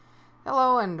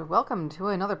Hello and welcome to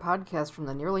another podcast from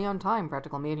the Nearly on Time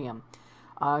Practical Medium.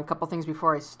 A couple things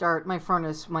before I start. My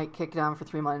furnace might kick down for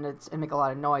 3 minutes and make a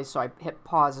lot of noise, so I hit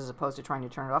pause as opposed to trying to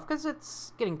turn it off because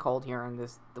it's getting cold here in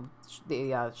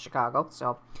Chicago.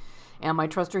 And my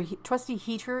trusty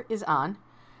heater is on,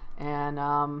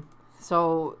 and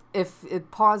so if it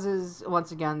pauses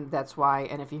once again, that's why.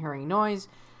 And if you're hearing noise,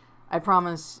 I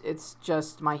promise it's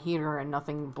just my heater and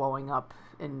nothing blowing up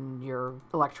in your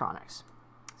electronics.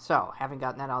 So, having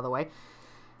gotten that out of the way,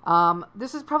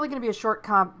 this is probably going to be a short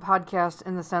podcast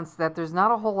in the sense that there's not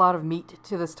a whole lot of meat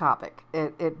to this topic.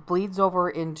 It bleeds over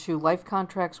into life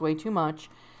contracts way too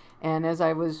much, and as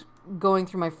I was going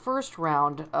through my first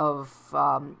round of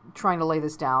trying to lay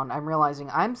this down, I'm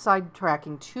realizing I'm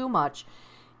sidetracking too much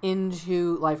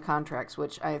into life contracts,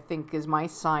 which I think is my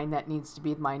sign that needs to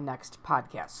be my next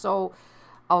podcast. So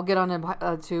I'll get on to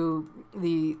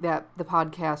the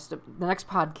next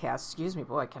podcast. Excuse me,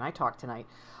 boy, can I talk tonight?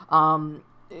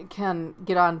 Can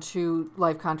get on to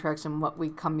life contracts and what we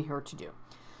come here to do.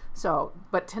 So,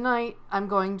 but tonight I'm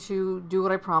going to do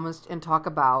what I promised and talk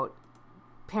about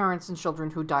parents and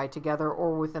children who died together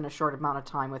or within a short amount of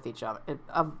time with each other,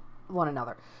 of one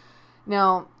another.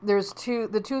 Now, there's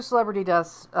the two celebrity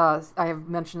deaths I have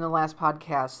mentioned in the last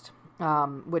podcast,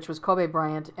 which was Kobe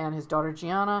Bryant and his daughter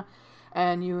Gianna.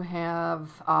 And you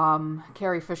have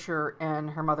Carrie Fisher and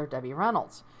her mother, Debbie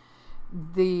Reynolds.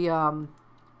 Both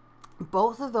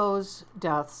of those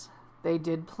deaths, they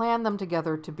did plan them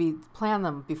together plan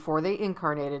them before they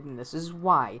incarnated, and this is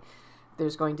why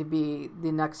there's going to be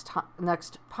the next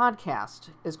podcast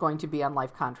is going to be on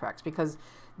life contracts, because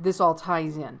this all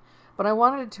ties in. But I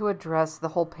wanted to address the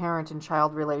whole parent and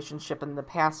child relationship and the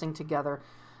passing together.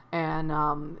 And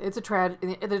it's a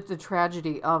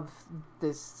tragedy of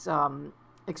this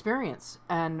experience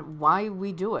and why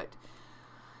we do it.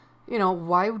 You know,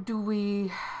 why do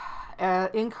we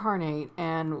incarnate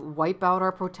and wipe out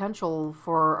our potential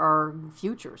for our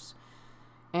futures?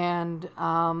 And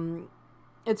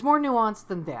it's more nuanced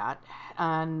than that.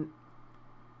 And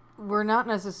we're not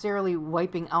necessarily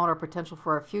wiping out our potential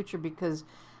for our future, because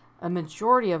a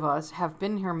majority of us have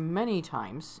been here many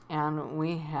times and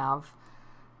we have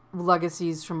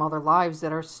legacies from other lives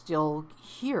that are still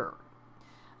here.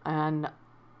 And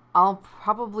I'll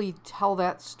probably tell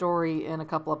that story in a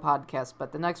couple of podcasts,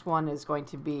 but the next one is going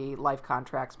to be life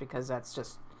contracts, because that's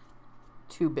just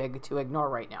too big to ignore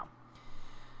right now.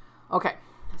 Okay,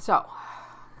 so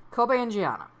Kobe and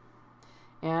Gianna.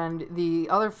 And the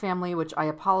other family, which I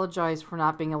apologize for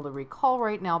not being able to recall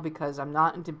right now because I'm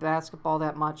not into basketball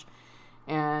that much,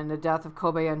 and the death of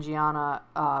Kobe and Gianna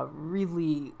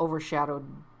really overshadowed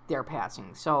their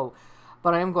passing. So,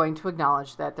 but I am going to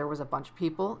acknowledge that there was a bunch of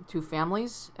people, two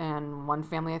families, and one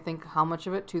family, I think, how much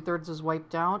of it? 2/3 was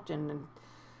wiped out, and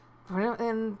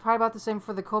probably about the same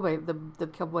for the Kobe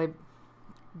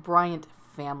Bryant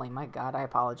family. My God, I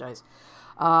apologize.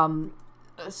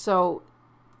 So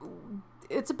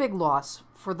it's a big loss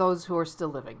for those who are still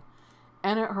living,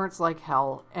 and it hurts like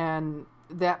hell, and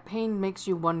that pain makes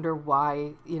you wonder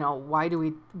why do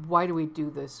we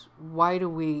do this? Why do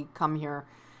we come here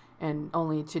and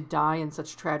only to die in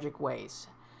such tragic ways?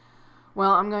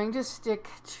 Well, I'm going to stick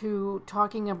to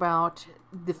talking about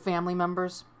the family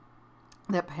members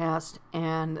that passed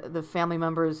and the family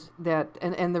members that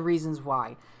and the reasons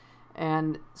why.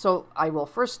 And so I will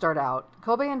first start out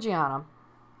Kobe and Gianna.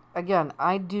 Again,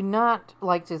 I do not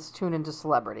like to tune into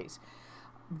celebrities,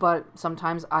 but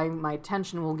sometimes my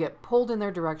attention will get pulled in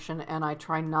their direction, and I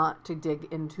try not to dig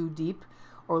in too deep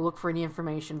or look for any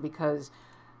information, because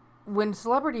when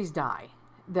celebrities die,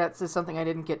 that's something I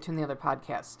didn't get to in the other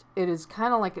podcast. It is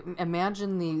kind of like,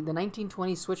 imagine the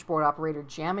 1920s switchboard operator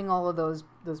jamming all of those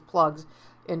plugs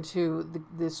into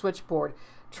the switchboard,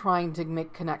 trying to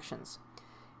make connections.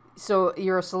 So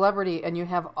you're a celebrity and you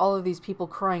have all of these people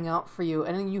crying out for you,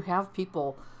 and then you have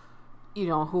people,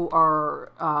 who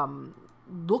are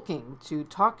looking to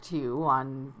talk to you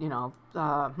on,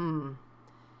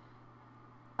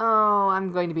 Oh,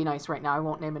 I'm going to be nice right now. I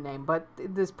won't name a name, but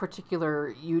this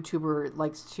particular YouTuber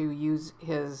likes to use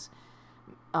his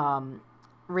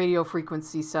radio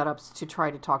frequency setups to try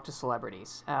to talk to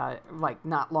celebrities, like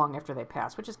not long after they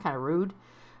pass, which is kind of rude,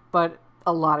 but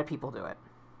a lot of people do it.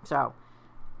 So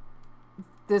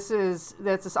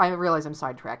I realize I'm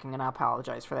sidetracking, and I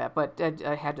apologize for that, but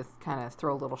I had to kind of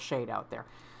throw a little shade out there.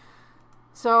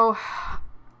 So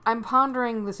I'm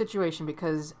pondering the situation,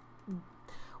 because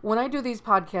when I do these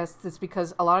podcasts, it's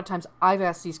because a lot of times I've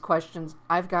asked these questions,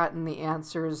 I've gotten the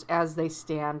answers as they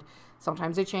stand.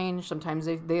 Sometimes they change, sometimes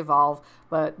they evolve,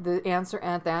 but the answer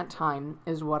at that time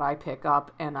is what I pick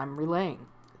up and I'm relaying.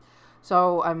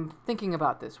 So I'm thinking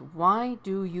about this. Why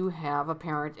do you have a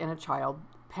parent and a child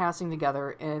passing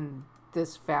together in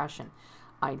this fashion?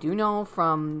 I do know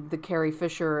from the Carrie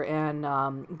Fisher and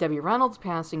Debbie Reynolds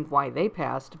passing why they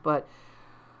passed, but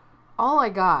all I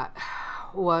got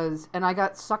was, and I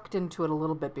got sucked into it a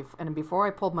little bit, and before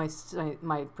I pulled my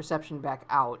perception back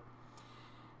out,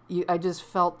 I just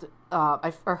felt,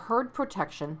 I heard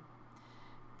protection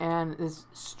and this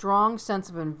strong sense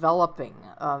of enveloping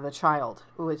the child.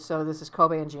 So this is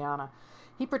Kobe and Gianna.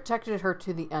 He protected her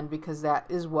to the end because that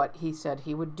is what he said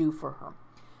he would do for her.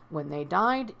 When they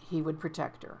died, he would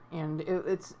protect her. And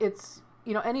it's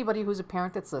anybody who's a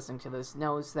parent that's listening to this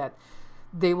knows that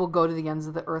they will go to the ends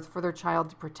of the earth for their child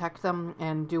to protect them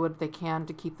and do what they can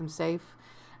to keep them safe.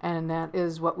 And that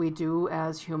is what we do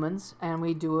as humans, and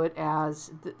we do it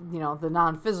as the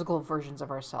non-physical versions of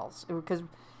ourselves, because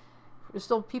we're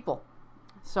still people.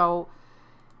 So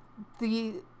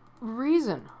the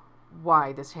reason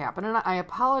why this happened, and I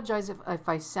apologize if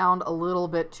I sound a little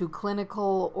bit too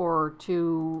clinical or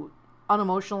too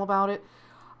unemotional about it.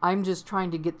 I'm just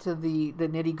trying to get to the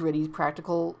nitty-gritty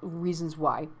practical reasons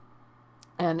why.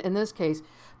 And in this case,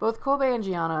 both Kobe and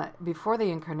Gianna, before they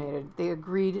incarnated, they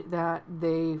agreed that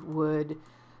they would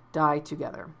die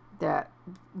together. That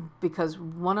because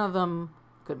one of them,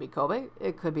 could be Kobe,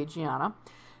 it could be Gianna,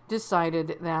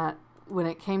 decided that when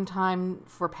it came time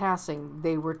for passing,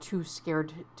 they were too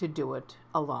scared to do it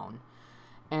alone.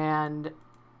 And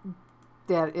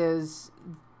that is,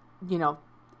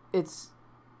 it's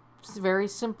very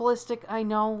simplistic, I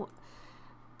know.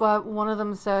 But one of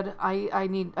them said, I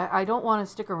don't want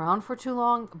to stick around for too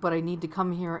long, but I need to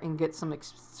come here and get some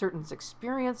certain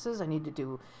experiences. I need to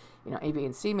do, A, B,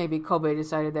 and C. Maybe Kobe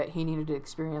decided that he needed to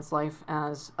experience life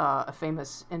as a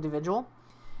famous individual.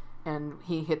 And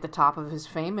he hit the top of his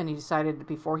fame, and he decided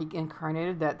before he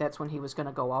incarnated that that's when he was going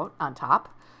to go out on top.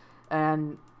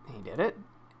 And he did it.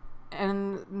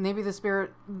 And maybe the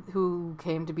spirit who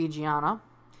came to be Gianna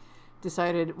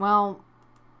decided, well,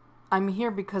 I'm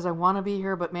here because I want to be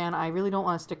here, but man, I really don't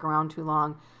want to stick around too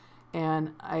long,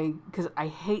 and because I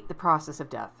hate the process of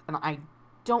death, and I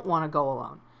don't want to go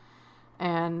alone.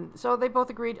 And so they both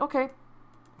agreed, okay,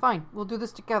 fine, we'll do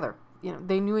this together.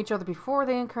 They knew each other before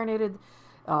they incarnated,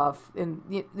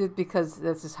 because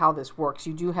this is how this works.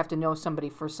 You do have to know somebody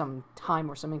for some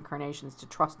time or some incarnations to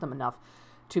trust them enough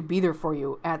to be there for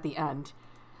you at the end.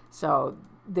 So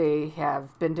they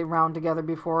have been around together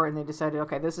before, and they decided,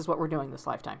 okay, this is what we're doing this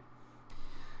lifetime.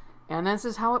 And this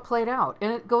is how it played out.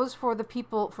 And it goes for the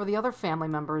people, for the other family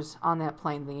members on that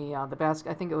plane.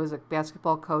 I think it was a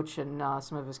basketball coach and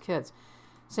some of his kids.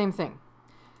 Same thing.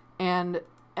 And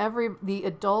the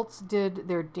adults did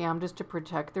their damnedest to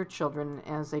protect their children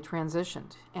as they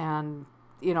transitioned. And,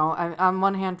 on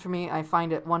one hand, for me, I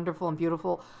find it wonderful and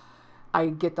beautiful. I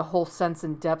get the whole sense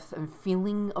and depth and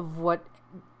feeling of what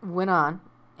went on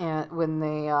and when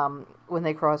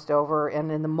they crossed over and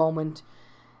in the moment.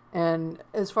 And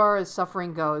as far as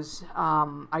suffering goes,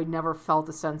 I never felt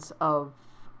a sense of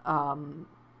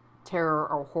terror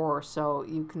or horror, so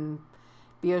you can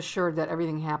be assured that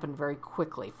everything happened very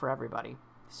quickly for everybody.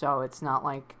 So it's not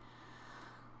like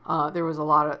there was a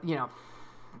lot of,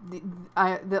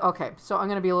 okay, so I'm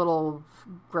going to be a little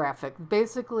graphic.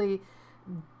 Basically,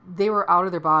 they were out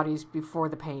of their bodies before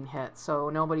the pain hit, so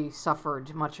nobody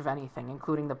suffered much of anything,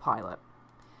 including the pilot.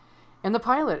 And the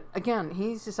pilot, again,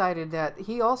 he's decided that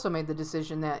he also made the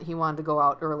decision that he wanted to go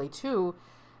out early too,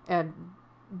 and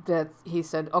that he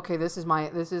said, okay, this is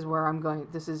what I'm going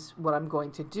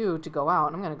to do to go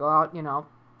out. I'm going to go out,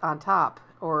 on top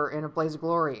or in a blaze of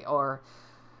glory, or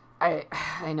I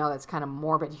know that's kind of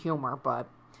morbid humor, but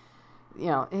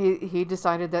he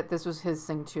decided that this was his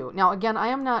thing too. Now, again, I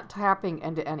am not tapping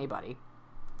into anybody.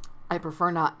 I prefer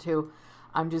not to.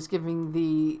 I'm just giving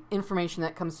the information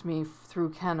that comes to me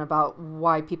through Ken about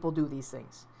why people do these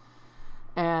things.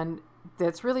 And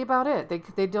that's really about it.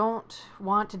 They don't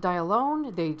want to die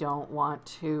alone. They don't want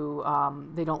to,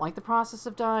 they don't like the process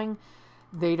of dying.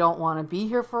 They don't want to be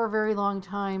here for a very long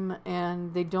time.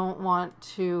 And they don't want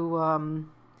to,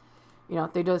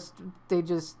 they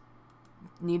just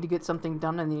need to get something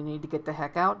done, and they need to get the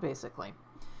heck out, basically.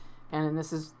 And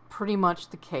this is pretty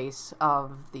much the case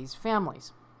of these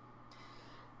families.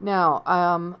 Now,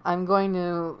 I'm going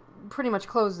to pretty much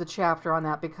close the chapter on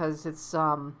that because it's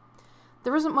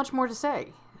there isn't much more to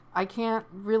say. I can't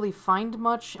really find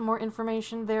much more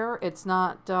information there. It's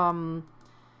not,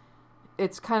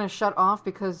 it's kind of shut off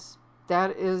because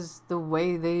that is the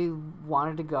way they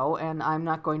wanted to go, and I'm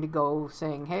not going to go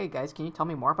saying, hey guys, can you tell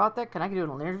me more about that? Can I do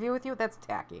an interview with you? That's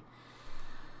tacky.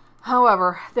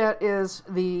 However, that is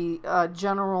the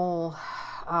general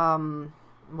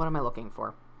what am I looking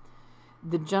for?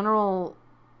 The general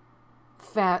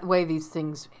way these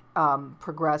things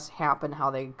progress, happen,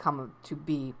 how they come to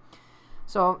be.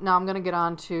 So now I'm going to get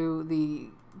on to the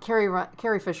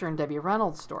Carrie Fisher and Debbie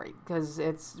Reynolds story, because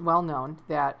it's well known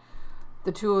that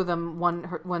the two of them,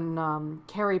 when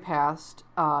Carrie passed,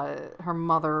 her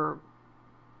mother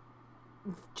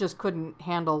just couldn't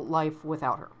handle life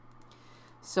without her.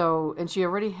 So, and she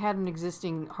already had an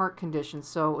existing heart condition,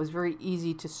 so it was very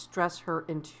easy to stress her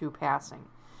into passing.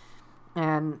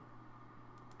 And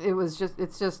it's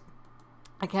just,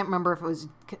 I can't remember if it was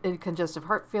congestive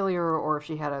heart failure or if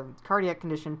she had a cardiac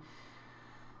condition.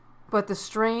 But the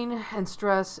strain and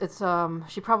stress,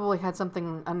 she probably had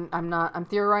something, I'm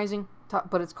theorizing,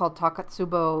 but it's called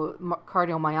Takotsubo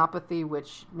cardiomyopathy,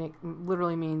 which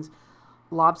literally means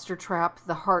lobster trap.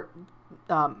 The heart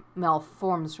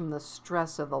malforms from the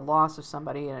stress of the loss of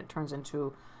somebody, and it turns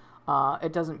into,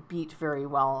 it doesn't beat very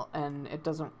well, and it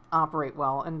doesn't operate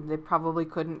well, and they probably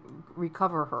couldn't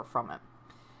recover her from it.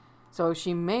 So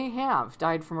she may have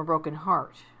died from a broken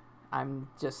heart. I'm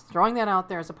just throwing that out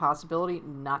there as a possibility,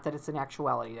 not that it's an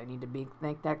actuality. I need to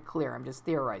make that clear. I'm just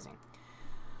theorizing.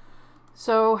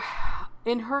 So,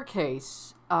 in her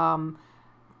case,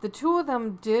 the two of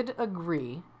them did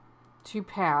agree to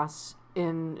pass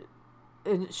in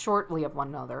shortly of one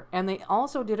another, and they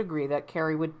also did agree that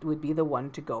Carrie would be the one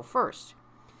to go first.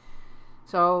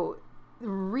 So, the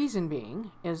reason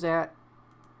being is that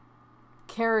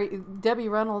Debbie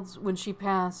Reynolds, when she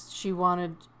passed, she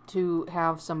wanted to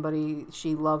have somebody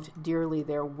she loved dearly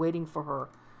there waiting for her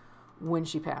when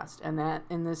she passed, and that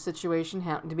in this situation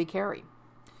happened to be Carrie.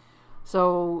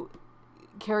 So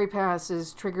Carrie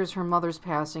triggers her mother's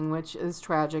passing, which is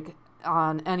tragic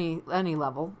on any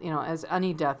level, as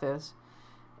any death is.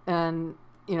 And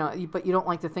but you don't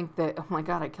like to think that, oh my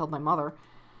God, I killed my mother.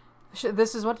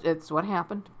 This is what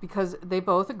happened, because they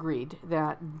both agreed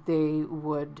that they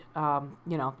would,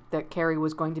 that Carrie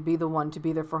was going to be the one to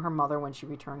be there for her mother when she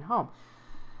returned home.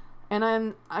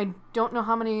 And I don't know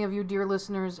how many of you, dear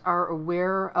listeners, are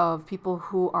aware of people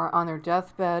who are on their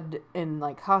deathbed in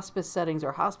like hospice settings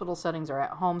or hospital settings or at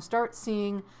home, start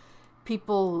seeing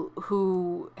people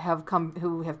who have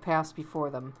passed before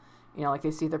them. Like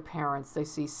they see their parents, they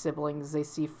see siblings, they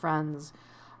see friends,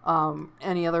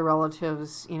 any other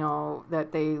relatives, that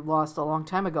they lost a long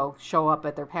time ago show up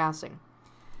at their passing.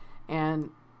 And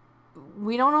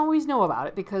we don't always know about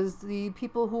it, because the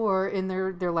people who are in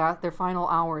their final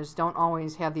hours don't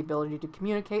always have the ability to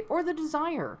communicate or the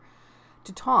desire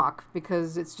to talk,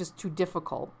 because it's just too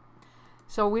difficult.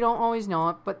 So we don't always know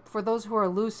it, but for those who are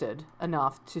lucid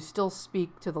enough to still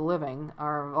speak to the living,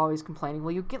 are always complaining,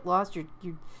 well, you get lost, you're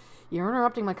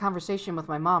interrupting my conversation with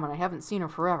my mom, and I haven't seen her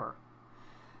forever.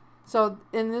 So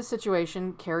in this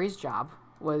situation, Carrie's job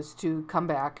was to come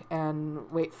back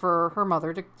and wait for her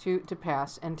mother to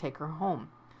pass and take her home.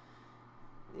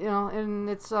 And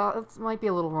it might be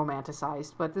a little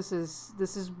romanticized, but this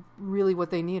is really what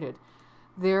they needed.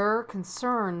 Their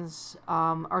concerns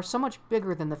are so much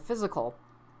bigger than the physical.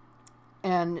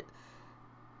 And,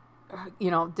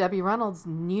 Debbie Reynolds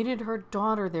needed her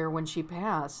daughter there when she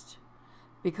passed,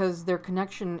 because their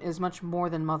connection is much more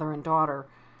than mother and daughter,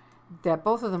 that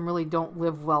both of them really don't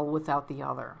live well without the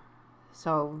other.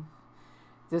 So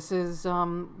this is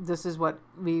what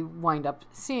we wind up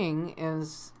seeing,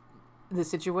 is the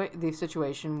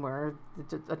situation where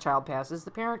a child passes,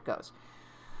 the parent goes.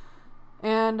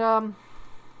 And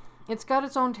it's got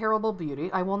its own terrible beauty.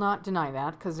 I will not deny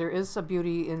that, because there is a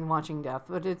beauty in watching death,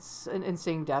 but it's in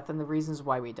seeing death and the reasons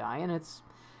why we die. And it's,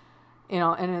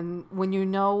 when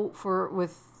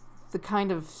with the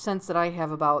kind of sense that I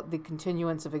have about the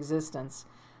continuance of existence,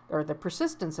 or the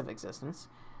persistence of existence,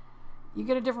 you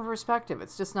get a different perspective.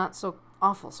 It's just not so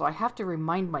awful. So I have to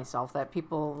remind myself that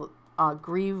people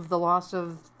grieve the loss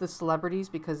of the celebrities,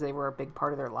 because they were a big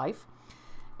part of their life,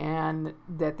 and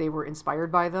that they were inspired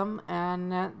by them,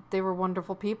 and that they were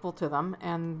wonderful people to them,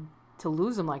 and to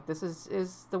lose them like this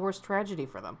is the worst tragedy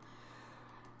for them.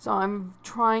 So I'm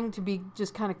trying to be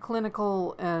just kind of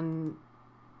clinical and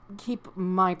keep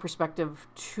my perspective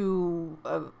to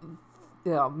a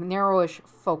narrowish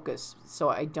focus, so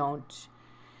I don't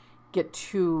get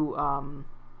too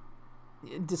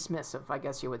dismissive, I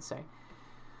guess you would say.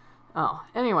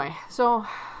 Anyway, so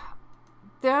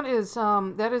that is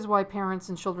why parents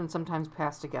and children sometimes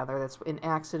pass together. That's in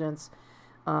accidents,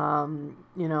 and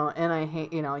I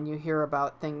hate, and you hear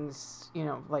about things,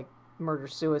 like murder,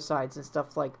 suicides, and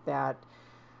stuff like that.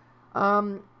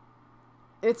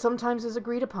 It sometimes is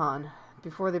agreed upon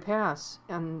before they pass,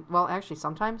 and well, actually,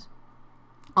 sometimes,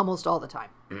 almost all the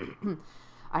time.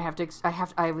 I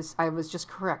was just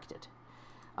corrected.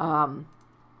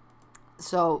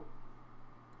 So,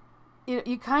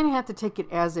 you kind of have to take it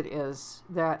as it is,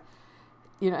 that,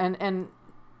 and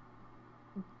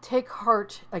take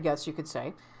heart, I guess you could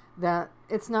say, that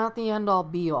it's not the end-all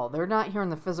be-all. They're not here in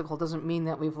the physical. Doesn't mean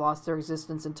that we've lost their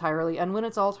existence entirely. And when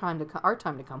it's all our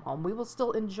time to come home, we will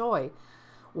still enjoy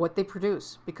what they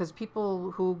produce. Because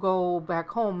people who go back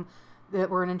home that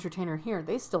were an entertainer here,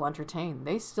 they still entertain.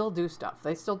 They still do stuff.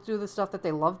 They still do the stuff that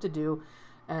they love to do.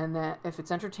 And that if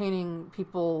it's entertaining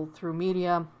people through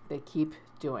media, they keep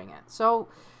doing it. So,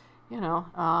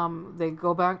 they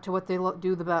go back to what they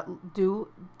do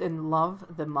and love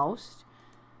the most,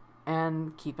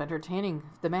 and keep entertaining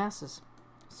the masses.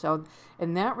 So,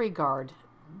 in that regard,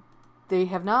 they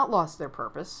have not lost their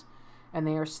purpose, and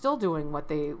they are still doing what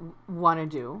they want to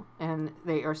do, and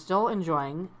they are still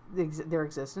enjoying their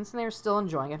existence, and they are still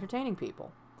enjoying entertaining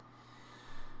people.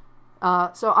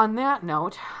 So on that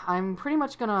note, I'm pretty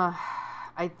much gonna,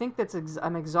 I think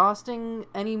I'm exhausting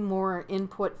any more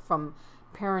input from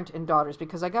parent and daughters,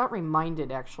 because I got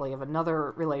reminded actually of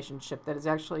another relationship that is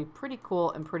actually pretty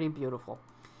cool and pretty beautiful.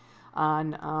 So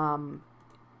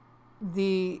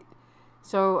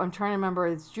I'm trying to remember,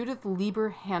 it's Judith Leiber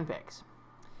handbags.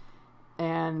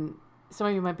 And some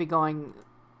of you might be going,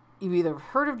 you either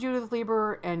heard of Judith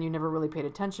Leiber and you never really paid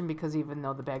attention because even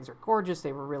though the bags are gorgeous,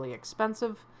 they were really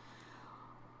expensive.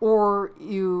 Or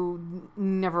you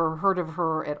never heard of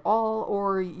her at all,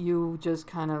 or you just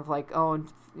kind of like, oh,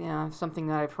 yeah, something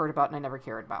that I've heard about and I never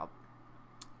cared about.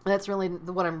 That's really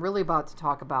what I'm really about to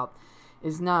talk about,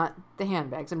 is not the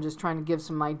handbags. I'm just trying to give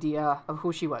some idea of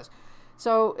who she was.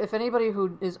 So if anybody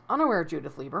who is unaware of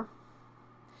Judith Leiber,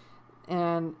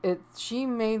 and she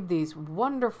made these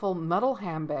wonderful metal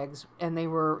handbags, and they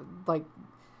were like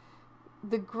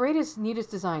the greatest,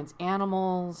 neatest designs,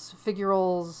 animals,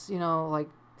 figurals, like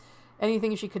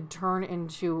anything she could turn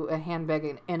into a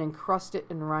handbag and encrust it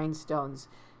in rhinestones,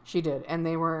 she did. And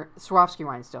they were Swarovski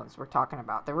rhinestones we're talking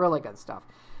about. They're really good stuff.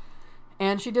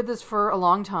 And she did this for a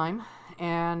long time.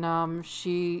 And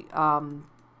she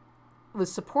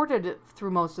was supported through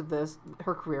most of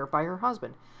her career by her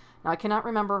husband. Now, I cannot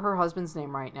remember her husband's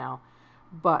name right now.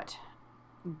 But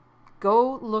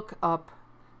go look up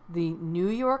the New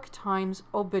York Times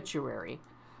obituary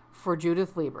for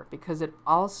Judith Leiber, because it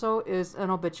also is an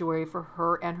obituary for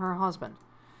her and her husband.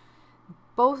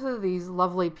 Both of these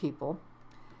lovely people,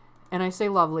 and I say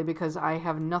lovely because I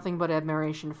have nothing but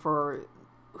admiration for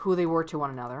who they were to one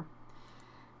another.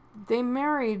 They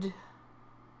married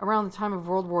around the time of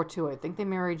World War II. I think they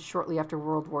married shortly after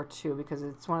World War II, because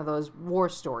it's one of those war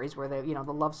stories where they,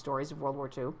 the love stories of World War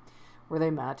II, where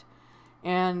they met.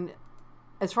 And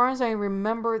as far as I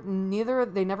remember,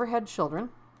 they never had children.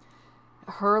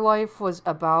 Her life was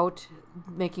about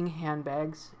making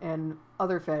handbags and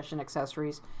other fashion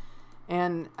accessories.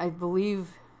 And I believe,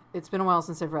 it's been a while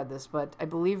since I've read this, but I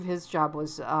believe his job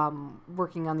was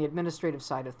working on the administrative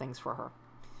side of things for her.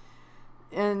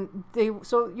 And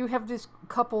so you have this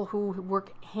couple who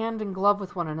work hand in glove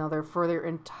with one another for their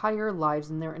entire lives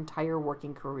and their entire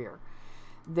working career.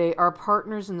 They are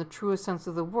partners in the truest sense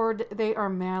of the word. They are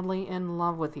madly in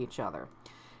love with each other.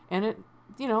 And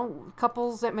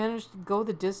couples that manage to go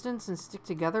the distance and stick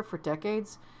together for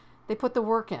decades, they put the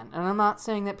work in. And I'm not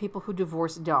saying that people who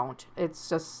divorce don't. It's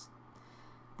just,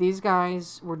 these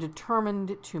guys were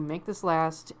determined to make this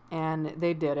last, and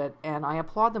they did it, and I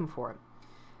applaud them for it.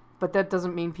 But that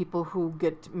doesn't mean people who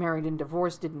get married and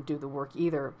divorced didn't do the work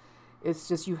either. It's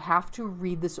just, you have to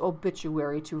read this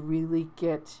obituary to really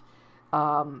get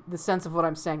the sense of what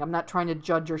I'm saying. I'm not trying to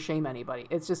judge or shame anybody.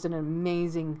 It's just an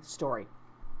amazing story.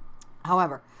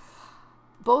 However,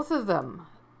 both of them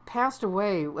passed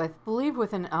away, I believe,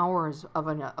 within hours of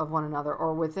one another,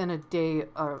 or within a day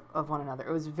of one another.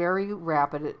 It was very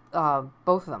rapid,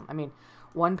 both of them. I mean,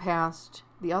 one passed,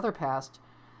 the other passed,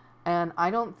 and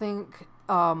I don't think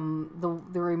the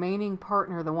remaining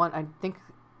partner,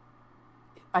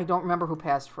 I don't remember who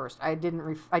passed first. I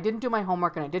didn't do my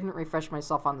homework, and I didn't refresh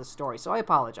myself on the story, so I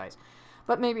apologize.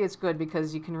 But maybe it's good,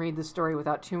 because you can read the story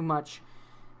without too much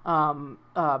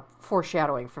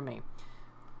foreshadowing for me.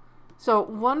 So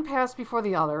one passed before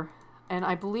the other, and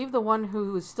I believe the one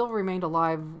who still remained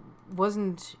alive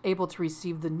wasn't able to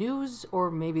receive the news,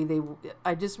 or maybe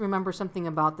I just remember something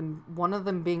about one of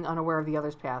them being unaware of the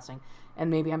other's passing, and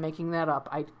maybe I'm making that up.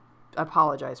 I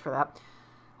apologize for that.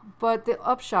 But the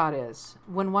upshot is,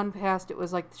 when one passed, it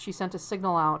was like she sent a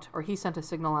signal out, or he sent a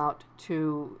signal out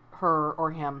to her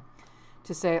or him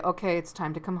to say, okay, it's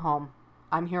time to come home.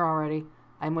 I'm here already.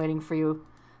 I'm waiting for you.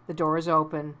 The door is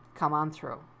open. Come on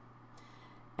through.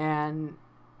 And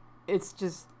it's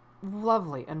just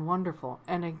lovely and wonderful.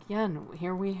 And again,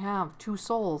 here we have two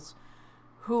souls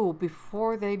who,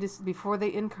 before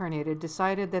they incarnated,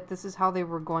 decided that this is how they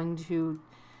were going to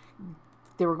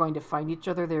find each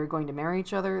other, they were going to marry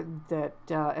each other,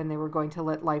 and they were going to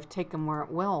let life take them where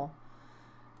it will,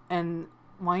 and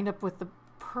wind up with the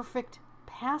perfect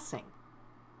passing.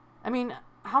 I mean,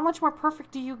 how much more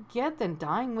perfect do you get than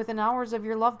dying within hours of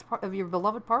your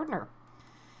beloved partner?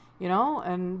 You know,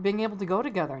 and being able to go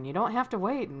together, and you don't have to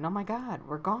wait, and oh my God,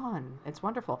 we're gone. It's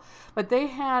wonderful. But they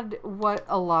had what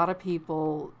a lot of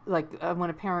people, like when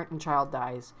a parent and child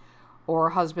dies, or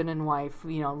husband and wife,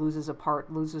 loses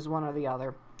one or the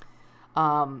other,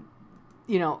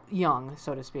 young,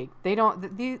 so to speak.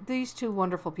 These two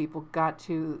wonderful people got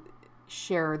to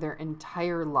share their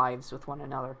entire lives with one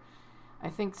another. I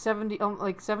think 70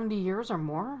 years or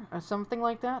more, or something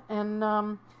like that.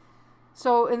 And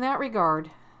so in that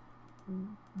regard,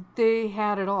 they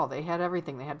had it all. They had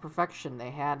everything. They had perfection. They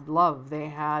had love. They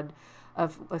had a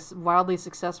wildly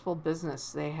successful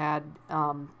business. They had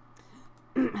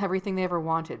everything they ever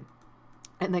wanted.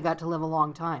 And they got to live a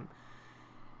long time.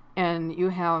 And you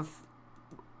have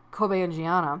Kobe and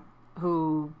Gianna,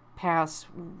 who pass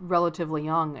relatively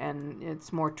young, and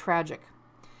it's more tragic.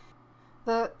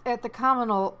 The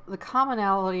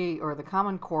commonality, or the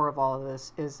common core of all of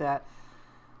this, is that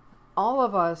all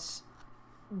of us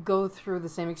go through the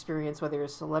same experience, whether you're a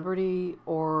celebrity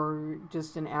or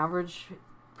just an average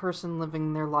person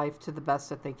living their life to the best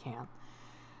that they can.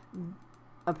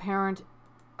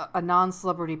 A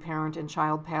non-celebrity parent and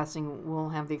child passing will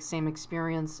have the same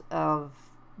experience of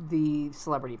the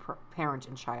celebrity parent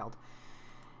and child.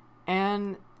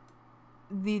 And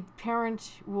the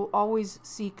parent will always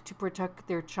seek to protect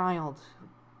their child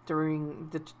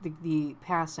during the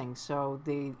passing. So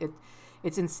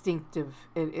it's instinctive,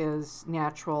 it is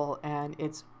natural, and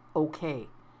it's okay.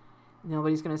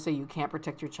 Nobody's going to say you can't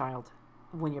protect your child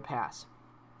when you pass.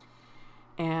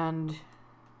 And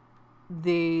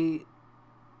the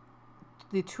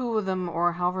two of them,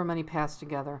 or however many pass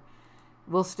together,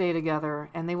 will stay together,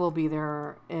 and they will be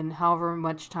there in however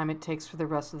much time it takes for the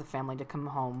rest of the family to come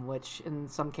home, which in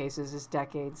some cases is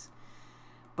decades.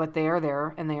 But they are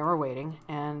there, and they are waiting,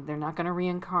 and they're not going to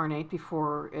reincarnate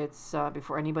before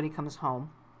anybody comes home.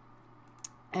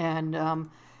 And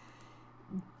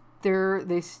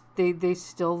they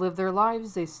still live their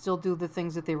lives. They still do the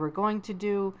things that they were going to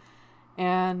do,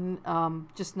 and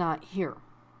just not here.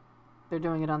 They're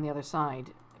doing it on the other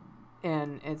side.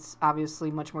 And it's obviously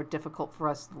much more difficult for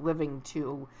us living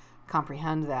to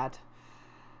comprehend that.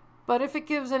 But if it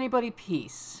gives anybody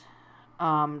peace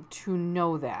to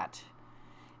know that,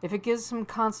 if it gives some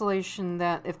consolation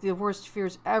that if the worst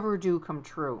fears ever do come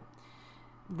true,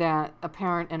 that a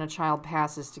parent and a child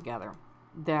passes together,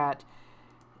 that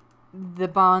the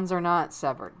bonds are not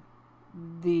severed,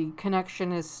 the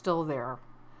connection is still there,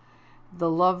 the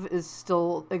love is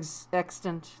still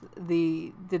extant,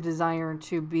 the desire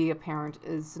to be a parent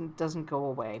doesn't go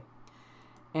away,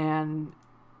 and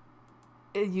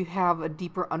you have a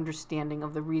deeper understanding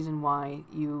of the reason why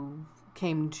you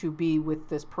came to be with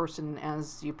this person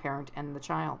as your parent and the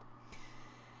child.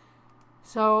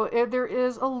 So there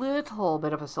is a little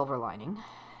bit of a silver lining.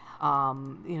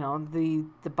 The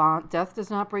bond, death does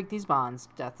not break these bonds.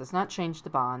 Death does not change the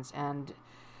bonds, and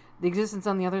the existence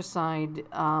on the other side.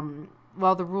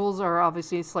 While the rules are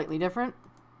obviously slightly different,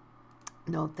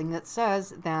 nothing that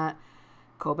says that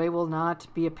Kobe will not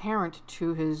be a parent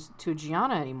to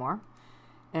Gianna anymore.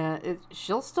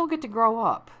 She'll still get to grow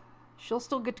up. She'll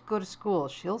still get to go to school.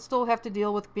 She'll still have to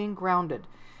deal with being grounded.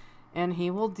 And he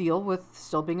will deal with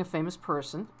still being a famous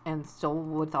person and still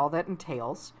with all that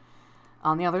entails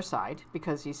on the other side,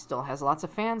 because he still has lots of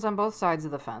fans on both sides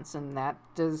of the fence, and that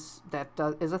is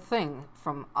a thing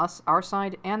from our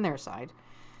side and their side.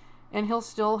 And he'll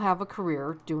still have a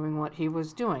career doing what he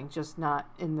was doing, just not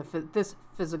in this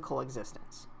physical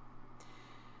existence.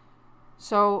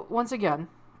 So, once again,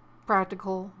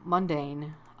 practical,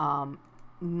 mundane,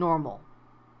 normal.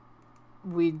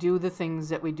 We do the things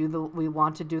that we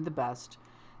want to do the best,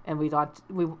 and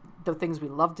the things we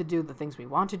love to do, the things we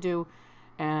want to do,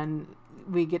 and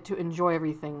we get to enjoy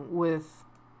everything with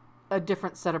a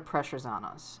different set of pressures on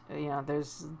us.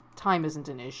 Time isn't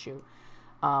an issue.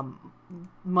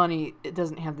 Money, it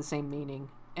doesn't have the same meaning,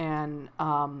 and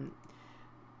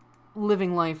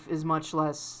living life is much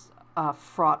less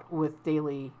fraught with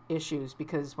daily issues,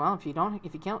 because, well, if you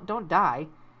don't die,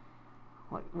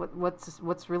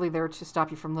 what's really there to stop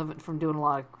you from doing a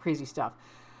lot of crazy stuff?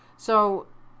 So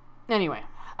anyway,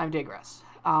 I digress.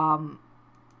 At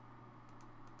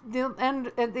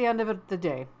the end of the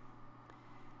day,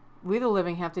 we the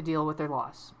living have to deal with their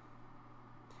loss.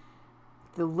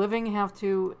 The living have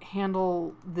to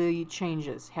handle the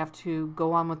changes, have to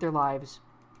go on with their lives,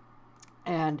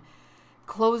 and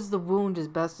close the wound as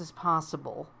best as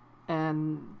possible,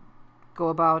 and go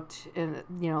about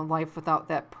life without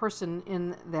that person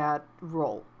in that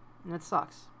role. And it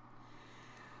sucks.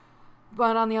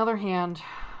 But on the other hand,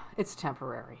 it's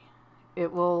temporary.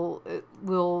 It will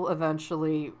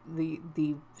eventually,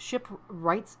 the ship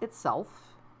rights itself,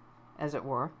 as it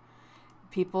were.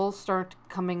 People start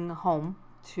coming home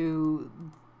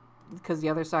because the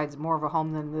other side's more of a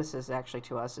home than this is actually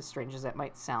to us, as strange as that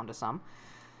might sound to some.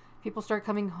 People start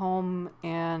coming home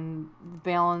and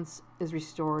balance is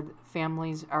restored,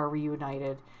 families are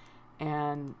reunited,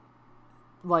 and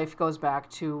life goes back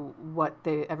to what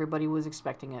everybody was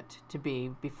expecting it to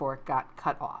be before it got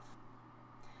cut off.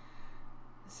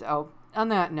 So, on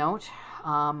that note,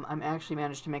 I'm actually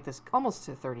managed to make this almost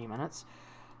to 30 minutes.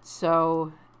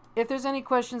 So, if there's any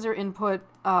questions or input,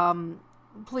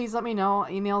 please let me know.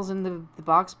 Email's in the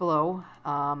box below,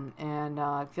 and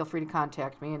feel free to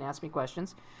contact me and ask me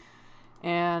questions.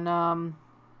 And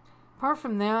apart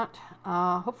from that,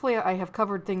 hopefully I have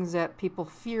covered things that people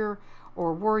fear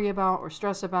or worry about or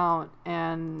stress about,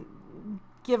 and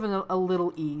given a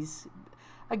little ease.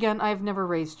 Again, I've never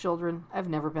raised children. I've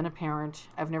never been a parent.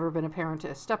 I've never been a parent to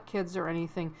stepkids or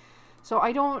anything. So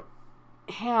I don't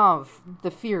have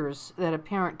the fears that a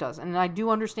parent does, and I do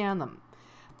understand them.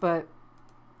 But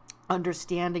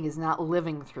understanding is not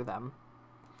living through them.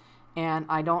 And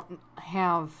I don't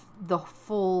have the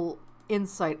full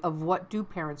insight of what do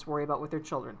parents worry about with their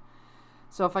children.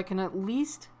 So if I can at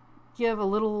least give a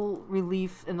little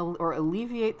relief or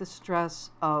alleviate the stress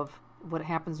of what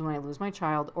happens when I lose my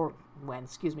child, or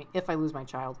if I lose my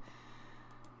child,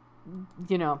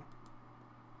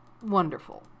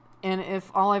 wonderful. And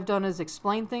if all I've done is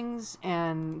explain things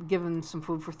and given some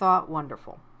food for thought,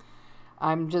 wonderful.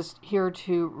 I'm just here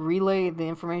to relay the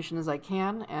information as I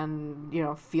can, and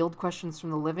field questions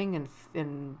from the living,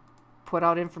 and put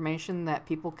out information that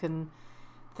people can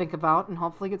think about and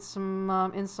hopefully get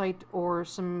some insight or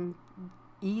some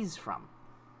ease from.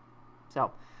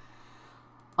 So,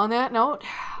 on that note,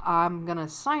 I'm going to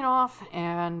sign off,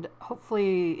 and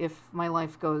hopefully if my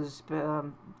life goes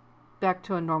back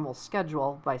to a normal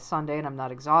schedule by Sunday and I'm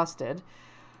not exhausted,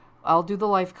 I'll do the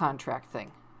life contract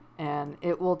thing. And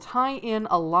it will tie in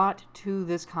a lot to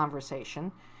this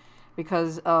conversation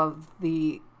because of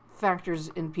the factors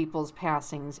in people's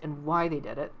passings and why they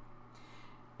did it.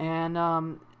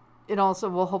 And it also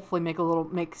will hopefully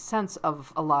make sense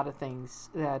of a lot of things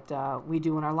that we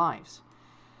do in our lives.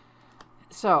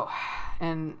 So,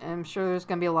 and I'm sure there's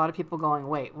going to be a lot of people going,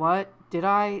 wait, what? Did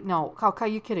I? No, are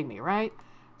you kidding me, right?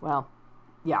 Well,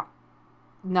 yeah,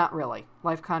 not really.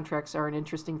 Life contracts are an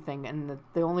interesting thing, and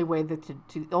the only way the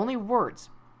only words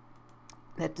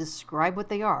that describe what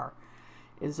they are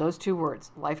is those two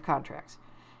words, life contracts.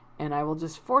 And I will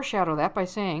just foreshadow that by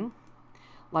saying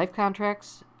life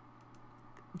contracts,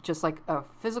 just like a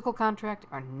physical contract,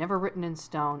 are never written in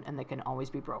stone, and they can always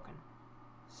be broken.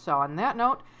 So on that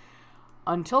note,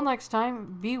 until next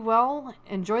time, be well,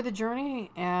 enjoy the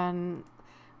journey, and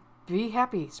be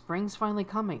happy. Spring's finally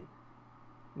coming.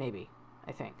 Maybe,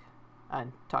 I think.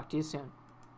 And talk to you soon.